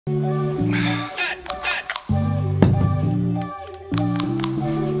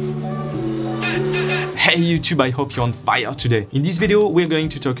Hey YouTube, I hope you're on fire today. In this video, we're going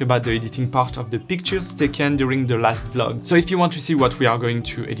to talk about the editing part of the pictures taken during the last vlog. So if you want to see what we are going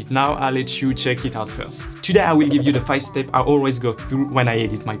to edit now, I'll let you check it out first. Today I will give you the 5 steps I always go through when I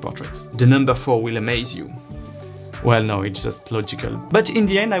edit my portraits. The number 4 will amaze you. Well, no, it's just logical. But in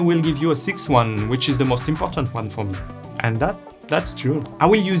the end, I will give you a 6th one, which is the most important one for me. And that's true. I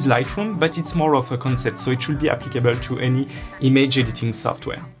will use Lightroom, but it's more of a concept, so it should be applicable to any image editing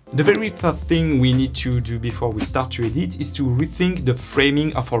software. The very first thing we need to do before we start to edit is to rethink the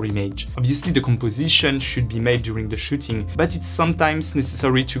framing of our image. Obviously, the composition should be made during the shooting, but it's sometimes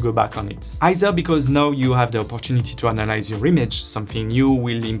necessary to go back on it. Either because now you have the opportunity to analyze your image, something new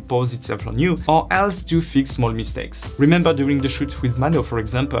will impose itself on you, or else to fix small mistakes. Remember during the shoot with Mano, for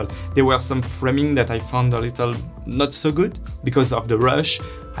example, there were some framing that I found a little not so good because of the rush.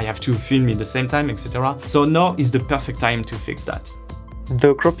 I have to film at the same time, etc. So now is the perfect time to fix that.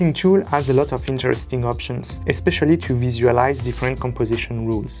 The cropping tool has a lot of interesting options, especially to visualize different composition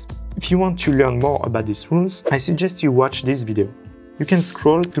rules. If you want to learn more about these rules, I suggest you watch this video. You can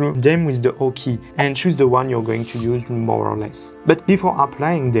scroll through them with the O key and choose the one you're going to use more or less. But before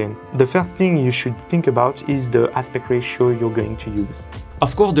applying them, the first thing you should think about is the aspect ratio you're going to use.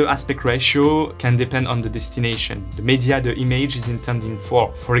 Of course, the aspect ratio can depend on the destination, the media the image is intended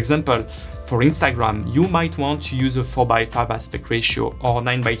for. For example, for Instagram, you might want to use a 4:5 aspect ratio or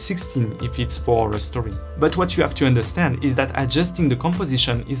 9:16 if it's for a story. But what you have to understand is that adjusting the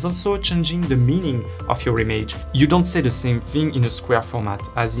composition is also changing the meaning of your image. You don't say the same thing in a square format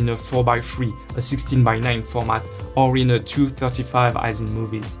as in a 4:3, a 16:9 format, or in a 2:35 as in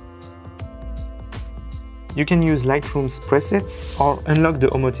movies. You can use Lightroom's presets or unlock the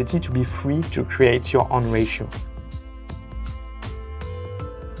Omoteti to be free to create your own ratio.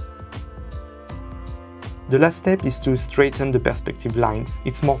 The last step is to straighten the perspective lines.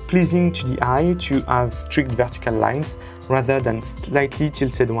 It's more pleasing to the eye to have strict vertical lines rather than slightly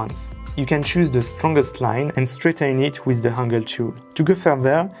tilted ones. You can choose the strongest line and straighten it with the angle tool. To go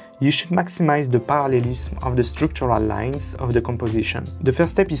further, you should maximize the parallelism of the structural lines of the composition. The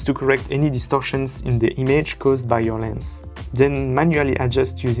first step is to correct any distortions in the image caused by your lens. Then manually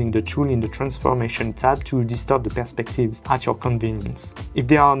adjust using the tool in the Transformation tab to distort the perspectives at your convenience. If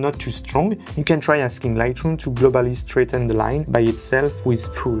they are not too strong, you can try asking Lightroom to globally straighten the line by itself with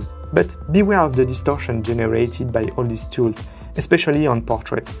full. But beware of the distortion generated by all these tools, especially on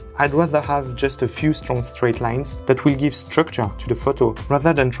portraits. I'd rather have just a few strong straight lines that will give structure to the photo,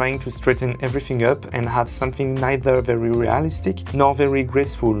 rather than trying to straighten everything up and have something neither very realistic nor very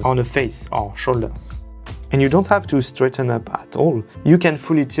graceful on a face or shoulders. And you don't have to straighten up at all. You can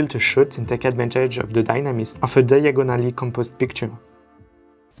fully tilt a shot and take advantage of the dynamism of a diagonally composed picture.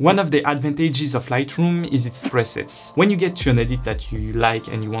 One of the advantages of Lightroom is its presets. When you get to an edit that you like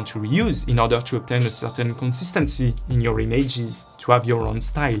and you want to reuse in order to obtain a certain consistency in your images, to have your own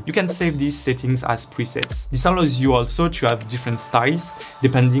style, you can save these settings as presets. This allows you also to have different styles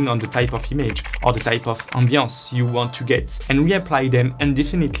depending on the type of image or the type of ambience you want to get, and reapply them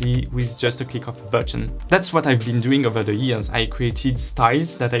indefinitely with just a click of a button. That's what I've been doing over the years. I created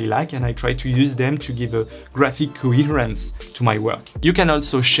styles that I like and I try to use them to give a graphic coherence to my work. You can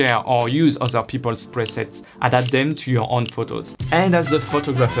also share or use other people's presets, adapt them to your own photos. And as a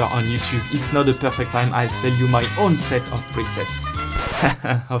photographer on YouTube, it's not the perfect time I'll sell you my own set of presets.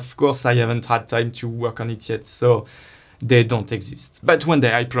 Of course, I haven't had time to work on it yet, so they don't exist. But one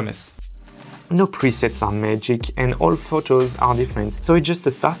day, I promise. No presets are magic and all photos are different, so it's just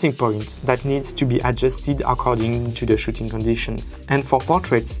a starting point that needs to be adjusted according to the shooting conditions. And for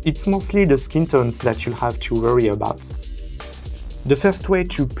portraits, it's mostly the skin tones that you'll have to worry about. The first way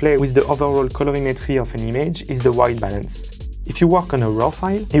to play with the overall colorimetry of an image is the white balance. If you work on a RAW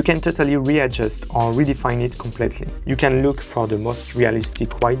file, you can totally readjust or redefine it completely. You can look for the most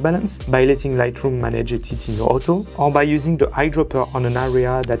realistic white balance by letting Lightroom manage it in auto, or by using the eyedropper on an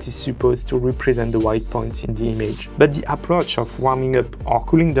area that is supposed to represent the white point in the image. But the approach of warming up or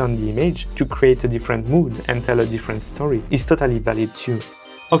cooling down the image to create a different mood and tell a different story is totally valid too.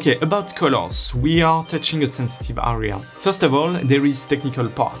 Okay, about colors, we are touching a sensitive area. First of all, there is technical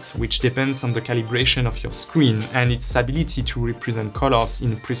part, which depends on the calibration of your screen and its ability to represent colors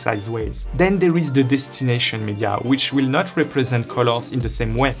in precise ways. Then there is the destination media, which will not represent colors in the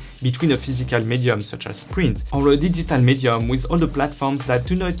same way between a physical medium such as print or a digital medium with all the platforms that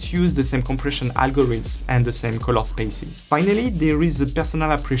do not use the same compression algorithms and the same color spaces. Finally, there is a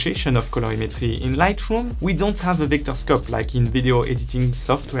personal appreciation of colorimetry. In Lightroom, we don't have a vector scope like in video editing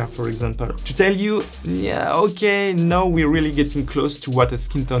software, for example, to tell you, yeah, okay, now we're really getting close to what a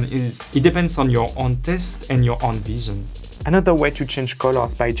skin tone is. It depends on your own taste and your own vision. Another way to change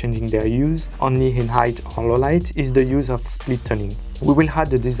colors by changing their hues, only in height or low light, is the use of split toning. We will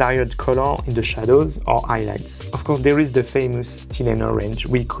add the desired color in the shadows or highlights. Of course, there is the famous teal and orange.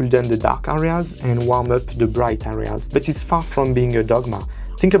 We cool down the dark areas and warm up the bright areas, but it's far from being a dogma.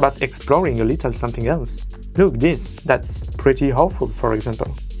 Think about exploring a little something else. Look, that's pretty hopeful, for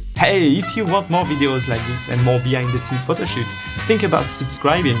example. Hey, if you want more videos like this and more behind-the-scenes photoshoot, think about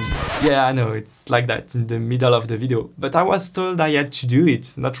subscribing. Yeah, I know, it's like that in the middle of the video, but I was told I had to do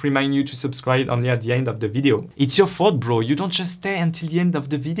it, not remind you to subscribe only at the end of the video. It's your fault, bro, you don't just stay until the end of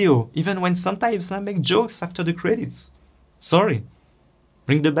the video, even when sometimes I make jokes after the credits. Sorry.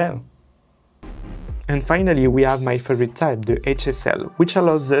 Ring the bell. And finally, we have my favorite type, the HSL, which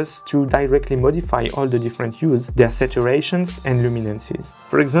allows us to directly modify all the different hues, their saturations and luminances.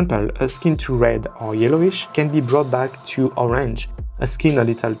 For example, a skin too red or yellowish can be brought back to orange. A skin a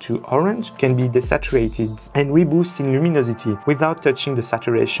little too orange can be desaturated and reboost in luminosity without touching the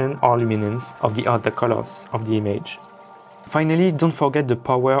saturation or luminance of the other colors of the image. Finally, don't forget the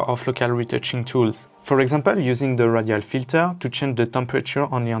power of local retouching tools. For example, using the radial filter to change the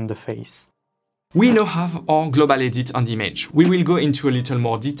temperature only on the face. We now have our global edit on the image. We will go into a little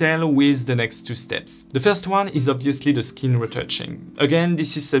more detail with the next two steps. The first one is obviously the skin retouching. Again,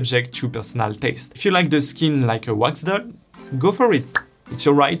 this is subject to personal taste. If you like the skin like a wax doll, go for it. It's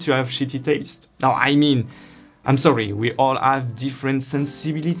your right to have shitty taste. Now, I mean, I'm sorry, we all have different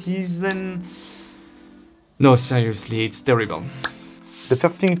sensibilities and... No, seriously, it's terrible. The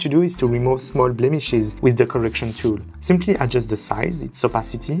first thing to do is to remove small blemishes with the correction tool. Simply adjust the size, its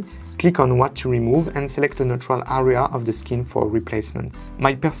opacity, click on what to remove and select a neutral area of the skin for replacement.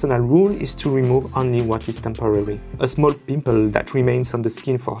 My personal rule is to remove only what is temporary. A small pimple that remains on the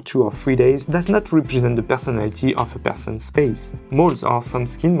skin for 2 or 3 days does not represent the personality of a person's face. Moles or some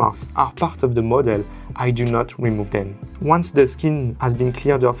skin marks are part of the model. I do not remove them. Once the skin has been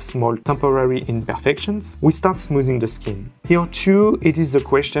cleared of small temporary imperfections, we start smoothing the skin. Here too, it is the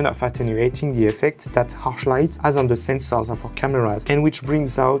question of attenuating the effect that harsh light has on the sensors of our cameras and which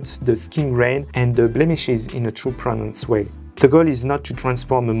brings out the skin grain and the blemishes in a true pronounced way. The goal is not to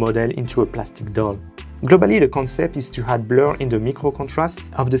transform a model into a plastic doll. Globally, the concept is to add blur in the micro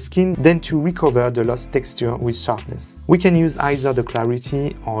contrast of the skin, then to recover the lost texture with sharpness. We can use either the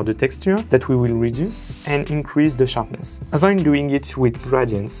clarity or the texture that we will reduce and increase the sharpness. Avoid doing it with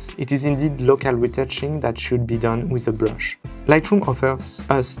gradients. It is indeed local retouching that should be done with a brush. Lightroom offers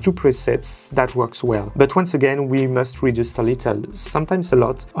us 2 presets that works well, but once again we must reduce a little, sometimes a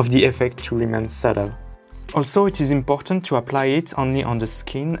lot, of the effect to remain subtle. Also, it is important to apply it only on the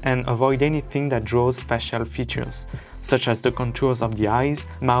skin and avoid anything that draws facial features, such as the contours of the eyes,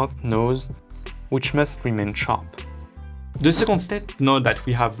 mouth, nose, which must remain sharp. The second step, now that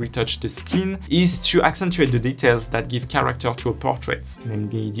we have retouched the skin, is to accentuate the details that give character to a portrait,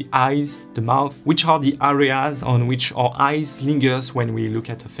 namely the eyes, the mouth, which are the areas on which our eyes lingers when we look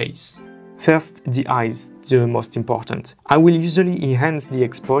at a face. First, the eyes, the most important. I will usually enhance the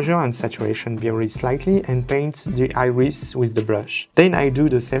exposure and saturation very slightly and paint the iris with the brush. Then I do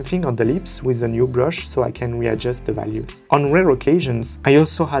the same thing on the lips with a new brush so I can readjust the values. On rare occasions, I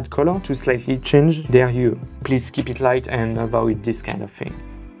also add color to slightly change their hue. Please keep it light and avoid this kind of thing.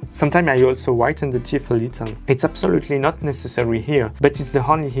 Sometimes I also whiten the teeth a little. It's absolutely not necessary here, but it's the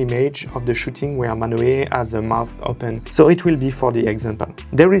only image of the shooting where Manoe has a mouth open, so it will be for the example.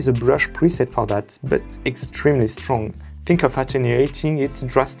 There is a brush preset for that, but extremely strong. Think of attenuating it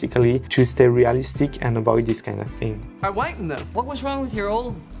drastically to stay realistic and avoid this kind of thing. I whitened them. What was wrong with your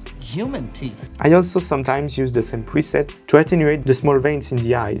old human teeth? I also sometimes use the same presets to attenuate the small veins in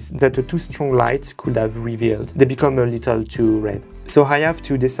the eyes that a too strong light could have revealed. They become a little too red. So I have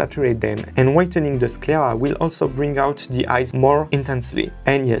to desaturate them, and whitening the sclera will also bring out the eyes more intensely.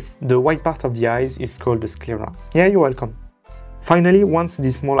 And yes, the white part of the eyes is called the sclera. Yeah, you're welcome. Finally, once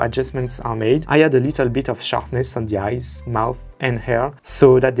these small adjustments are made, I add a little bit of sharpness on the eyes, mouth and hair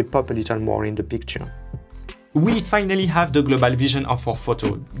so that they pop a little more in the picture. We finally have the global vision of our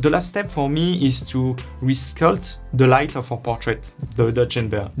photo. The last step for me is to resculpt the light of our portrait, the Dodge and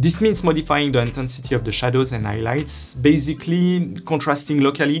Burn. This means modifying the intensity of the shadows and highlights, basically contrasting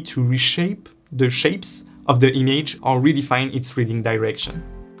locally to reshape the shapes of the image or redefine its reading direction.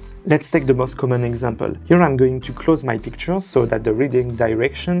 Let's take the most common example. Here I'm going to close my picture so that the reading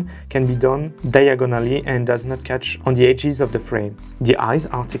direction can be done diagonally and does not catch on the edges of the frame. The eyes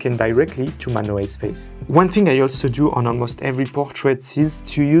are taken directly to Manoe's face. One thing I also do on almost every portrait is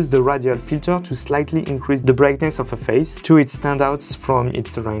to use the radial filter to slightly increase the brightness of a face to its standouts from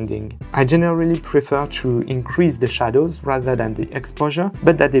its surrounding. I generally prefer to increase the shadows rather than the exposure,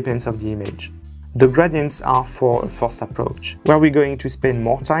 but that depends on the image. The gradients are for a first approach. Where we're going to spend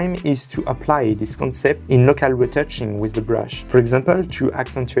more time is to apply this concept in local retouching with the brush. For example, to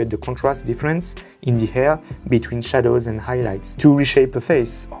accentuate the contrast difference in the hair between shadows and highlights, to reshape a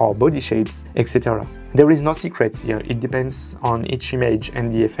face or body shapes, etc. There is no secrets here, it depends on each image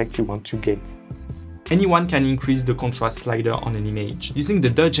and the effect you want to get. Anyone can increase the contrast slider on an image. Using the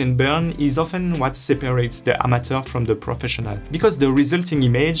dodge and burn is often what separates the amateur from the professional, because the resulting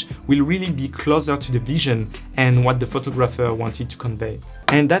image will really be closer to the vision and what the photographer wanted to convey.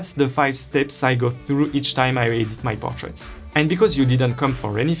 And that's the 5 steps I go through each time I edit my portraits. And because you didn't come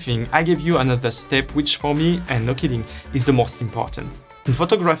for anything, I gave you another step which for me, and no kidding, is the most important. In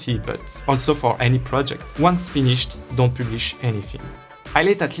photography, but also for any project. Once finished, don't publish anything. I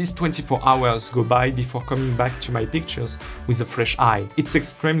let at least 24 hours go by before coming back to my pictures with a fresh eye. It's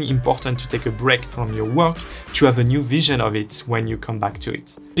extremely important to take a break from your work to have a new vision of it when you come back to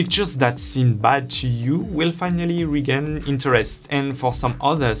it. Pictures that seem bad to you will finally regain interest, and for some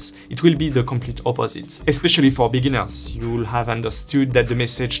others, it will be the complete opposite. Especially for beginners, you will have understood that the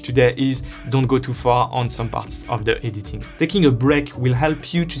message today is don't go too far on some parts of the editing. Taking a break will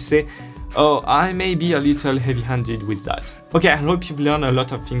help you to say, oh, I may be a little heavy-handed with that. Okay, I hope you've learned a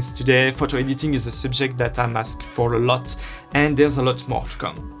lot of things today. Photo editing is a subject that I'm asked for a lot, and there's a lot more to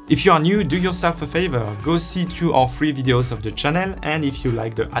come. If you are new, do yourself a favor, go see 2 or 3 videos of the channel, and if you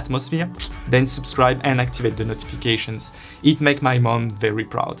like the atmosphere, then subscribe and activate the notifications. It makes my mom very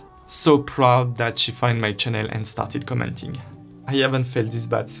proud. So proud that she found my channel and started commenting. I haven't felt this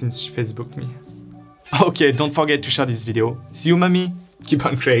bad since she Facebooked me. Okay, don't forget to share this video. See you, mommy. Keep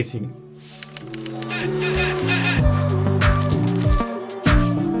on creating.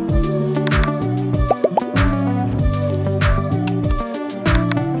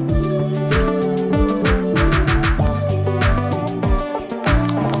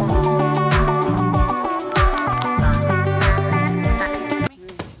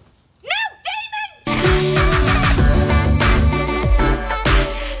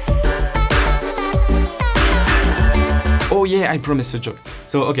 Oh yeah, I promise a joke.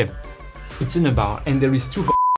 So okay, it's in a bar and there is 2